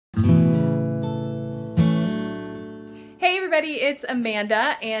everybody, it's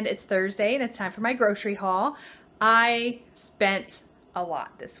Amanda and it's Thursday and it's time for my grocery haul. I spent a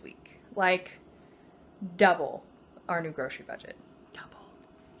lot this week, like double our new grocery budget. Double.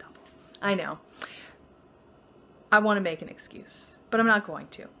 I know. I want to make an excuse, but I'm not going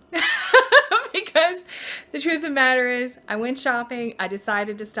to. Because the truth of the matter is I went shopping, I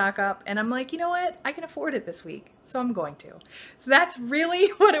decided to stock up, and I'm like, you know what? I can afford it this week, so I'm going to. So that's really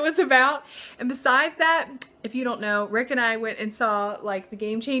what it was about. And besides that, if you don't know, Rick and I went and saw like the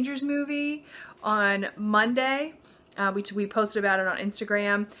Game Changers movie on Monday. We posted about it on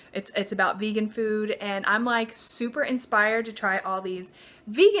Instagram. It's about vegan food, and I'm like super inspired to try all these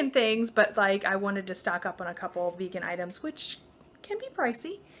vegan things, but like I wanted to stock up on a couple vegan items, which can be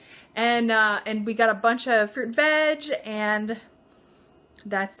pricey. And we got a bunch of fruit and veg, and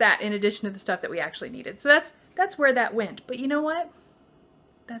that's that, in addition to the stuff that we actually needed. So that's where that went. But you know what?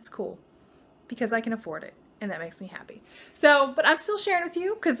 That's cool, because I can afford it, and that makes me happy. So, but I'm still sharing with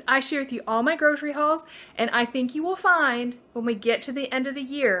you, because I share with you all my grocery hauls, and I think you will find when we get to the end of the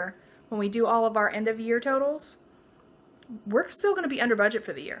year, when we do all of our end of year totals, we're still going to be under budget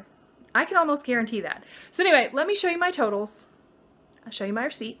for the year. I can almost guarantee that. So anyway, let me show you my totals. I'll show you my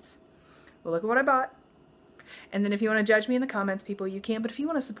receipts. We'll look at what I bought. And then if you want to judge me in the comments, people, you can. But if you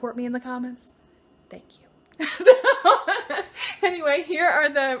want to support me in the comments, thank you. So, anyway, here are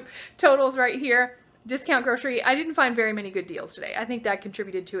the totals right here. Discount grocery. I didn't find very many good deals today. I think that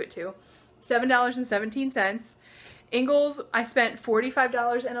contributed to it too. $7.17. Ingles, I spent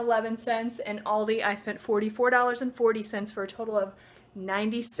 $45.11. And Aldi, I spent $44.40 for a total of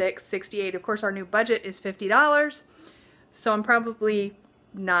 $96.68. Of course, our new budget is $50. So I'm probably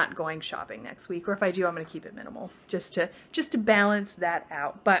not going shopping next week, or if I do, I'm going to keep it minimal just to balance that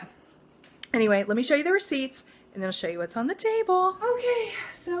out. But anyway, let me show you the receipts, and then I'll show you what's on the table. Okay,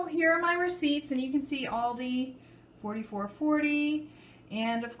 so here are my receipts, and you can see Aldi $44.40,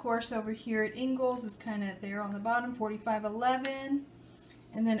 and of course over here at Ingles is kind of there on the bottom, $45.11.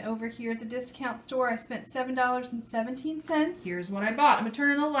 And then over here at the discount store, I spent $7.17. Here's what I bought. I'm going to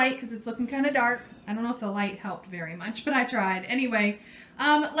turn on the light because it's looking kind of dark. I don't know if the light helped very much, but I tried. Anyway,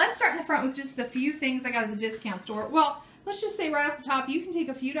 let's start in the front with just a few things I got at the discount store. Well, let's just say right off the top, you can take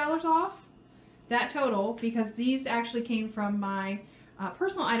a few dollars off that total because these actually came from my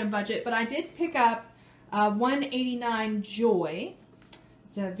personal item budget. But I did pick up $1.89 Joy.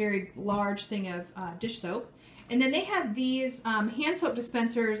 It's a very large thing of dish soap. And then they had these hand soap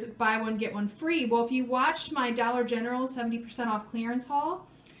dispensers, buy one, get one free. Well, if you watched my Dollar General 70% off clearance haul,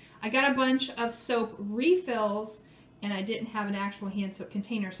 I got a bunch of soap refills, and I didn't have an actual hand soap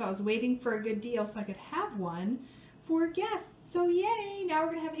container. So I was waiting for a good deal so I could have one for guests. So yay, now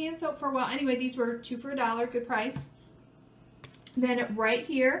we're going to have hand soap for a while. Anyway, these were 2 for $1, good price. Then right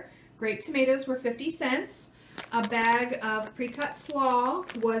here, grape tomatoes were 50 cents. A bag of pre-cut slaw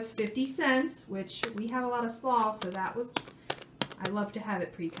was 50 cents, which we have a lot of slaw, so that was, I love to have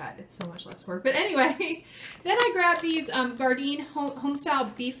it pre-cut. It's so much less work. But anyway, then I grabbed these Gardein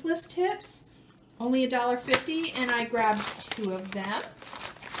Homestyle Beefless Tips, only $1.50, and I grabbed 2 of them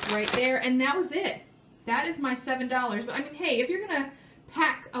right there, and that was it. That is my $7. But I mean, hey, if you're going to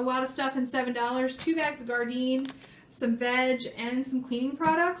pack a lot of stuff in $7, 2 bags of Gardein, some veg, and some cleaning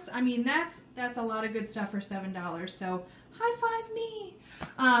products. I mean, that's a lot of good stuff for $7. So high five me.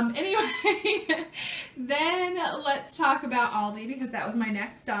 Anyway, then let's talk about Aldi because that was my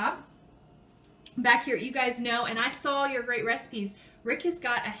next stop. Back here, you guys know, and I saw your great recipes. Rick has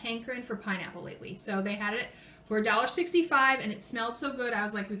got a hankering for pineapple lately. So they had it for $1.65 and it smelled so good. I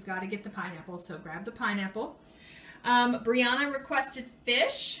was like, we've got to get the pineapple. So grab the pineapple. Brianna requested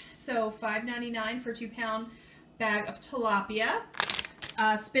fish. So $5.99 for 2-pound bag of tilapia.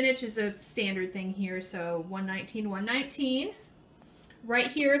 Spinach is a standard thing here, so $1.19. Right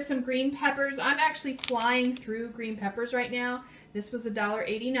here, some green peppers. I'm actually flying through green peppers right now. This was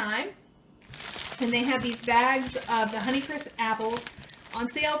 $1.89. And they have these bags of the Honeycrisp apples on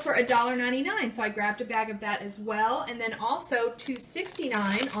sale for $1.99. So I grabbed a bag of that as well. And then also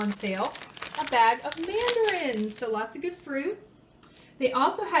 $2.69 on sale, a bag of mandarins. So lots of good fruit. They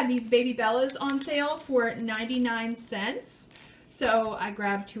also had these Baby Bellas on sale for 99 cents. So I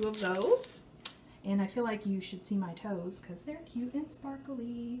grabbed 2 of those. And I feel like you should see my toes because they're cute and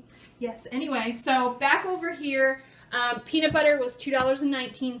sparkly. Yes, anyway, so back over here, peanut butter was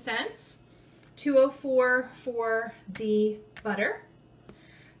 $2.19. $2.04 for the butter.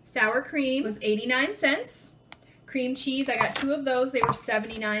 Sour cream was 89 cents. Cream cheese, I got 2 of those. They were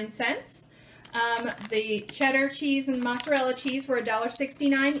 79 cents. The cheddar cheese and mozzarella cheese were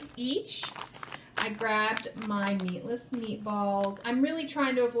 $1.69 each. I grabbed my meatless meatballs. I'm really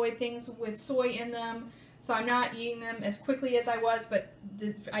trying to avoid things with soy in them so I'm not eating them as quickly as I was, but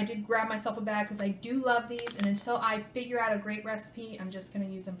I did grab myself a bag because I do love these, and until I figure out a great recipe, I'm just going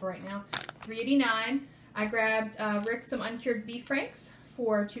to use them for right now. $3.89. I grabbed Rick some uncured beef franks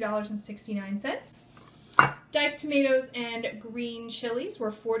for $2.69. Diced tomatoes and green chilies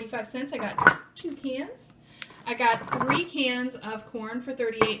were 45 cents. I got 2 cans. I got 3 cans of corn for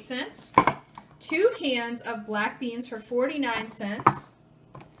 38 cents. 2 cans of black beans for 49 cents.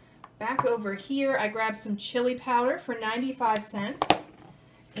 Back over here, I grabbed some chili powder for 95 cents.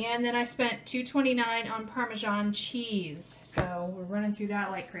 And then I spent $2.29 on Parmesan cheese. So we're running through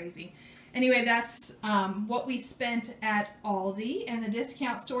that like crazy. Anyway, that's what we spent at Aldi and the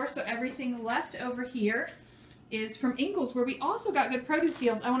discount store. So everything left over here is from Ingles, where we also got good produce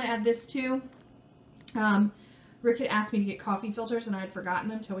deals. I want to add this too. Rick had asked me to get coffee filters, and I had forgotten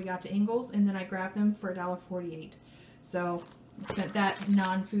them until we got to Ingles, and then I grabbed them for $1.48. So I spent that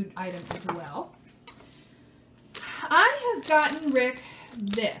non-food item as well. I have gotten Rick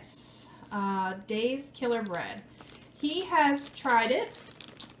this, Dave's Killer Bread. He has tried it,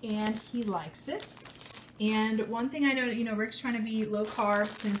 and he likes it. And one thing I know, you know, Rick's trying to be low carb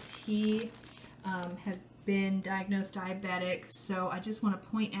since he has been diagnosed diabetic. So I just want to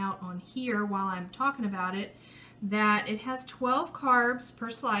point out on here while I'm talking about it that it has 12 carbs per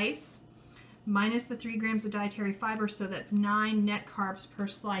slice minus the 3 grams of dietary fiber, so that's 9 net carbs per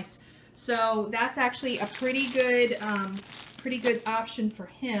slice. So that's actually a pretty good option for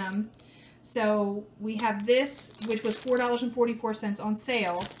him. So we have this, which was $4.44 on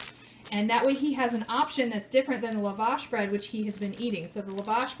sale, and that way he has an option that's different than the lavash bread, which he has been eating. So the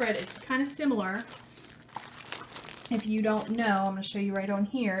lavash bread is kind of similar. If you don't know, I'm going to show you right on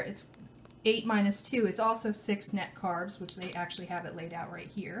here. It's 8 minus 2. It's also 6 net carbs, which they actually have it laid out right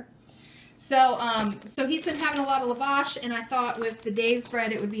here. So, so he's been having a lot of lavash, and I thought with the Dave's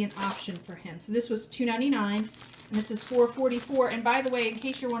bread it would be an option for him. So this was $2.99, and this is $4.44. And by the way, in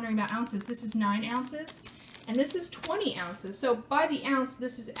case you're wondering about ounces, this is 9 ounces, and this is 20 ounces. So by the ounce,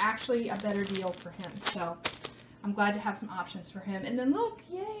 this is actually a better deal for him. So I'm glad to have some options for him. And then look,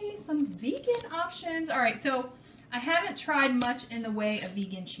 yay, some vegan options. All right, so I haven't tried much in the way of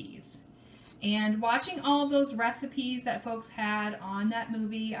vegan cheese. And watching all of those recipes that folks had on that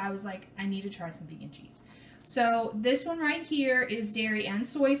movie, I was like, I need to try some vegan cheese. So this one right here is dairy and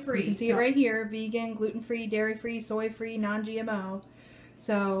soy free. You can see it right here, vegan, gluten-free, dairy-free, soy-free, non-GMO.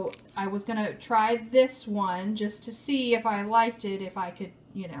 So I was going to try this one just to see if I liked it, if I could,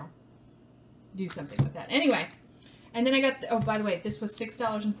 you know, do something with that. Anyway, and then I got, oh, by the way, this was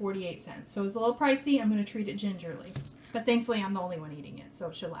 $6.48. So it's a little pricey. I'm going to treat it gingerly. But thankfully, I'm the only one eating it, so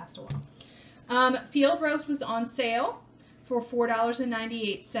it should last a while. Field roast was on sale for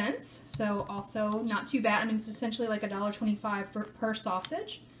 $4.98. So also not too bad. I mean, it's essentially like $1.25 per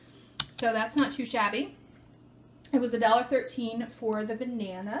sausage. So that's not too shabby. It was $1.13 for the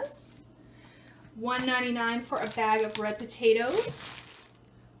bananas. $1.99 for a bag of red potatoes.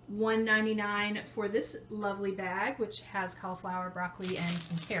 $1.99 for this lovely bag, which has cauliflower, broccoli, and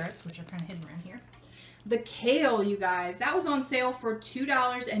some carrots, which are kind of hidden around here. The kale, you guys, that was on sale for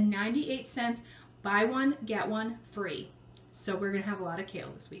 $2.98. Buy one, get one free. So we're going to have a lot of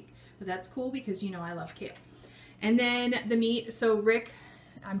kale this week. But that's cool because, you know, I love kale. And then the meat. So Rick,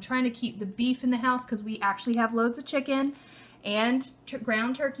 I'm trying to keep the beef in the house because we actually have loads of chicken and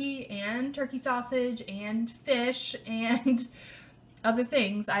ground turkey and turkey sausage and fish and other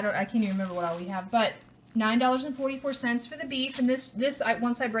things. I can't even remember what all we have. But $9.44 for the beef, and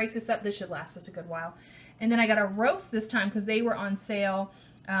once I break this up, this should last us a good while. And then I got a roast this time because they were on sale,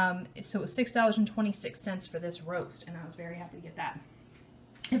 so it was $6.26 for this roast, and I was very happy to get that.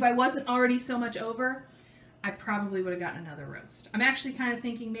 If I wasn't already so much over, I probably would have gotten another roast. I'm actually kind of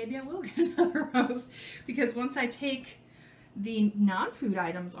thinking maybe I will get another roast because once I take the non-food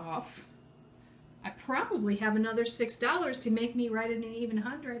items off, I probably have another $6 to make me right at an even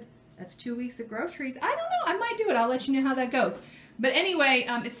 100. That's 2 weeks of groceries. I don't know. I might do it. I'll let you know how that goes. But anyway,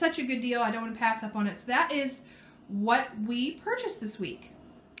 it's such a good deal. I don't want to pass up on it. So that is what we purchased this week.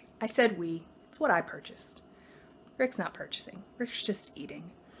 I said we. It's what I purchased. Rick's not purchasing. Rick's just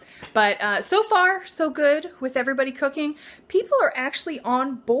eating. But so far, so good with everybody cooking. People are actually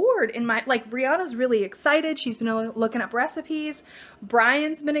on board. Like, Brianna's really excited. She's been looking up recipes.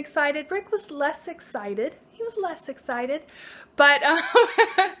 Brian's been excited. Rick was less excited. He was less excited. But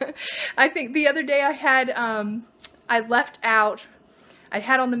I think the other day I had, I left out, I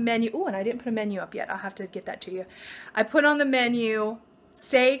had on the menu, oh, and I didn't put a menu up yet. I'll have to get that to you. I put on the menu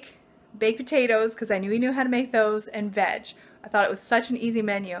steak, baked potatoes, because I knew he knew how to make those, and veg. I thought it was such an easy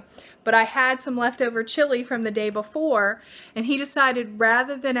menu. But I had some leftover chili from the day before, and he decided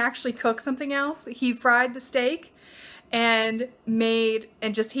rather than actually cook something else, he fried the steak and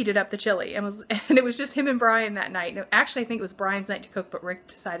just heated up the chili, and it was just him and Brian that night. No, actually, I think it was Brian's night to cook, but Rick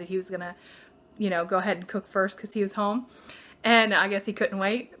decided he was gonna, you know, go ahead and cook first because he was home, and I guess he couldn't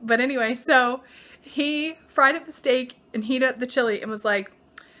wait. But anyway, so he fried up the steak and heated up the chili and was like,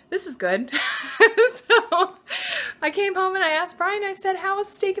 "This is good." So I came home and I asked Brian, I said, "How was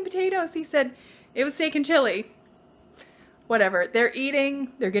the steak and potatoes?" He said, "It was steak and chili." Whatever. They're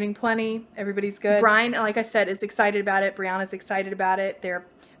eating, they're getting plenty, everybody's good. Brian, like I said, is excited about it. Brianna's excited about it. They're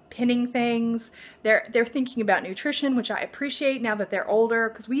pinning things. They're thinking about nutrition, which I appreciate now that they're older,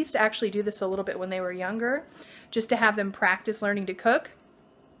 because we used to actually do this a little bit when they were younger, just to have them practice learning to cook.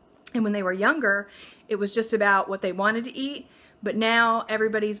 And when they were younger, it was just about what they wanted to eat. But now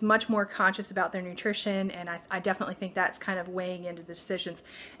everybody's much more conscious about their nutrition, and I definitely think that's kind of weighing into the decisions.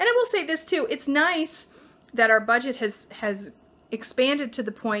 And I will say this too, it's nice that our budget has expanded to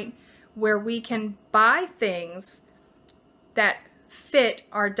the point where we can buy things that fit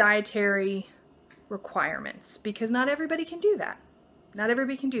our dietary requirements, because not everybody can do that. Not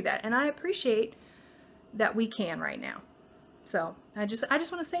everybody can do that, and I appreciate that we can right now. So I just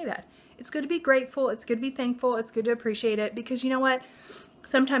want to say that. It's good to be grateful, it's good to be thankful, it's good to appreciate it, because you know what?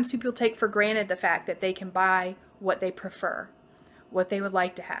 Sometimes people take for granted the fact that they can buy what they prefer, what they would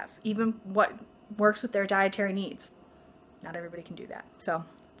like to have, even what works with their dietary needs. Not everybody can do that. So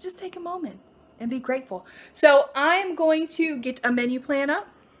just take a moment and be grateful. So I'm going to get a menu plan up.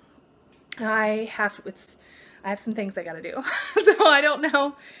 I have some things I gotta do. So I don't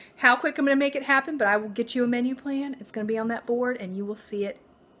know how quick I'm gonna make it happen, but I will get you a menu plan. It's gonna be on that board and you will see it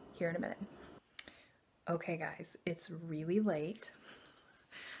here in a minute. Okay guys, it's really late.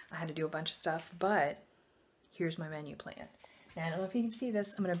 I had to do a bunch of stuff, but here's my menu plan. Now, I don't know if you can see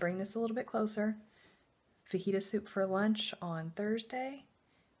this. I'm going to bring this a little bit closer. Fajita soup for lunch on Thursday.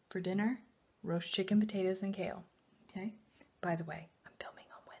 For dinner, roast chicken, potatoes, and kale. Okay? By the way, I'm filming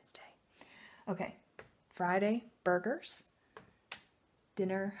on Wednesday. Okay. Friday, burgers.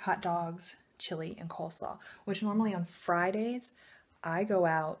 Dinner, hot dogs, chili, and coleslaw. Which normally on Fridays, I go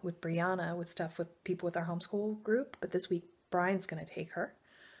out with Brianna with stuff with people with our homeschool group. But this week, Brian's going to take her.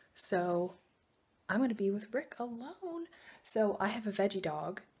 So I'm going to be with Rick alone. So I have a veggie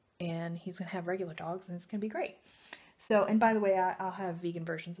dog, and he's going to have regular dogs, and it's going to be great. So, and by the way, I'll have vegan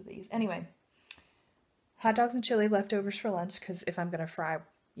versions of these. Anyway, hot dogs and chili leftovers for lunch, because if I'm going to fry,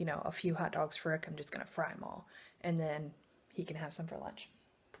 you know, a few hot dogs for Rick, I'm just going to fry them all. And then he can have some for lunch.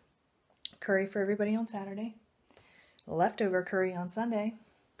 Curry for everybody on Saturday. Leftover curry on Sunday.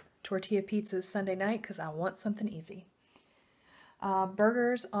 Tortilla pizzas Sunday night, because I want something easy.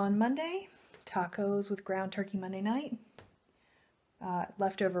 Burgers on Monday. Tacos with ground turkey Monday night.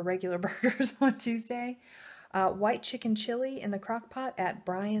 Leftover regular burgers on Tuesday. White chicken chili in the crock pot at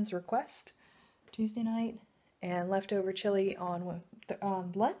Brian's request Tuesday night. And leftover chili on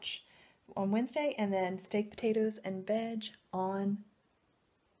lunch on Wednesday. And then steak, potatoes, and veg on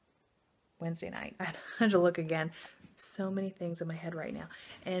Wednesday night. I had to look again. So many things in my head right now.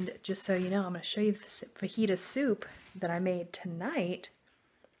 And just so you know, I'm going to show you the fajita soup that I made tonight,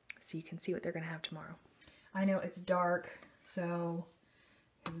 so you can see what they're going to have tomorrow. I know it's dark, so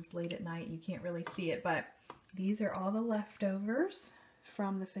because it's late at night, you can't really see it, but these are all the leftovers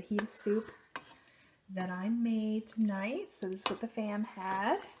from the fajita soup that I made tonight. So this is what the fam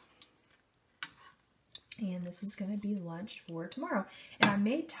had. And this is going to be lunch for tomorrow. And I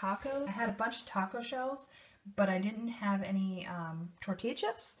made tacos. I had a bunch of taco shells, but I didn't have any tortilla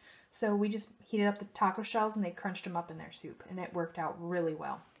chips. So we just heated up the taco shells and they crunched them up in their soup. And it worked out really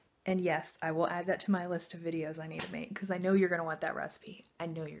well. And yes, I will add that to my list of videos I need to make, because I know you're going to want that recipe. I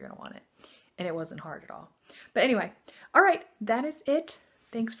know you're going to want it. And it wasn't hard at all. But anyway, all right, that is it.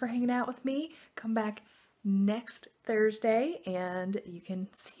 Thanks for hanging out with me. Come back next Thursday and you can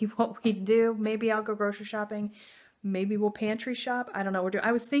see what we do. Maybe I'll go grocery shopping. Maybe we'll pantry shop. I don't know what we're doing.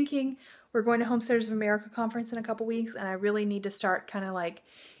 I was thinking we're going to Homesteaders of America conference in a couple weeks, and I really need to start kind of like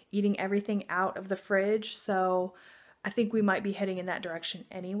eating everything out of the fridge. So I think we might be heading in that direction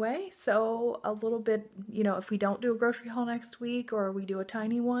anyway. So a little bit, you know, if we don't do a grocery haul next week or we do a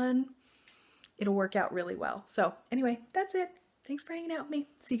tiny one, it'll work out really well. So anyway, that's it. Thanks for hanging out with me.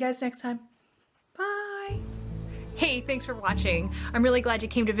 See you guys next time. Bye. Hey, thanks for watching. I'm really glad you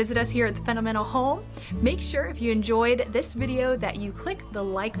came to visit us here at the Fundamental Home. Make sure if you enjoyed this video that you click the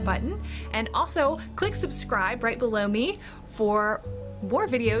like button, and also click subscribe right below me for more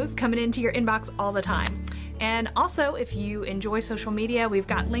videos coming into your inbox all the time. And also, if you enjoy social media, we've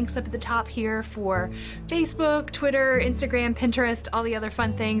got links up at the top here for Facebook, Twitter, Instagram, Pinterest, all the other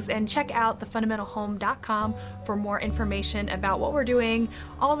fun things. And check out thefundamentalhome.com for more information about what we're doing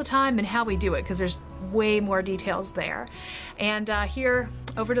all the time and how we do it, because there's way more details there. And here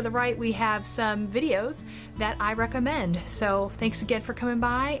over to the right, we have some videos that I recommend. So thanks again for coming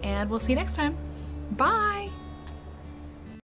by, and we'll see you next time. Bye!